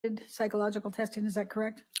psychological testing, is that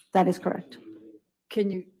correct? That is correct.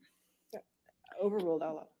 Can you Overruled,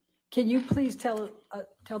 Ella. Can you please tell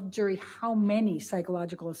the jury how many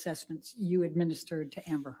psychological assessments you administered to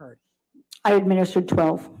Amber Heard? I administered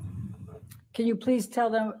 12. Can you please tell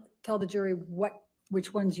the jury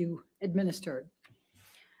which ones you administered?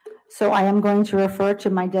 So I am going to refer to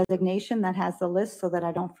my designation that has the list so that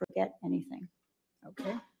I don't forget anything.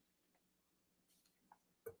 Okay.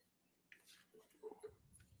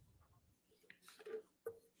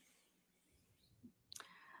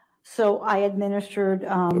 So I administered.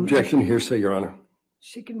 Objection, hearsay, Your Honor.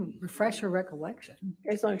 She can refresh her recollection.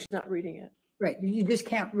 As long as she's not reading it. Right. You just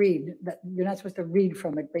can't read. You're not supposed to read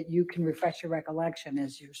from it, but you can refresh your recollection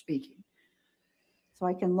as you're speaking. So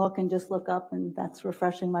I can look and just look up, and that's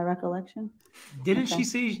refreshing my recollection. Didn't she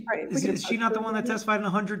say? Is she not the one that testified in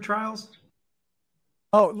 100 trials?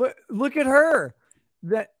 Oh, look at her.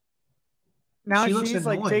 That now she's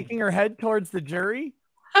like annoyed. shaking her head towards the jury.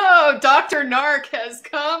 Oh, Dr. Narc has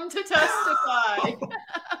come to testify.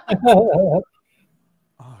 Oh,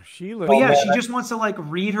 she looks. But yeah, she just wants to like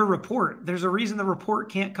read her report. There's a reason the report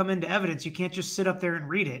can't come into evidence. You can't just sit up there and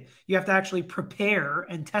read it. You have to actually prepare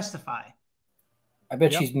and testify. I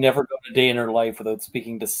bet she's never gone a day in her life without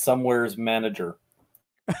speaking to somewhere's manager.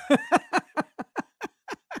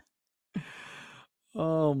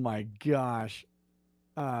 Oh my gosh.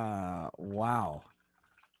 Wow.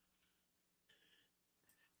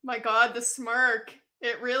 My God, the smirk.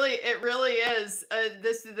 It really is.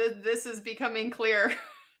 This is becoming clear.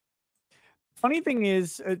 Funny thing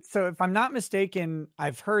is, so if I'm not mistaken,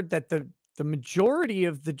 I've heard that the majority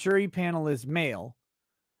of the jury panel is male.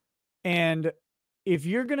 And if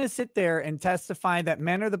you're going to sit there and testify that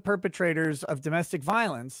men are the perpetrators of domestic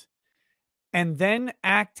violence and then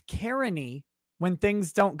act Karen-y when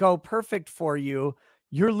things don't go perfect for you,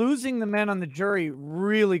 you're losing the men on the jury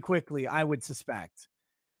really quickly, I would suspect.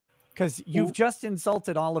 Because you've just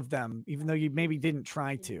insulted all of them, even though you maybe didn't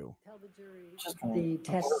try to. Tell the jury the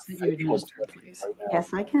tests that you administered, please.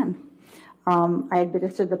 Yes, I can. I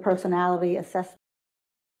administered the personality assessment.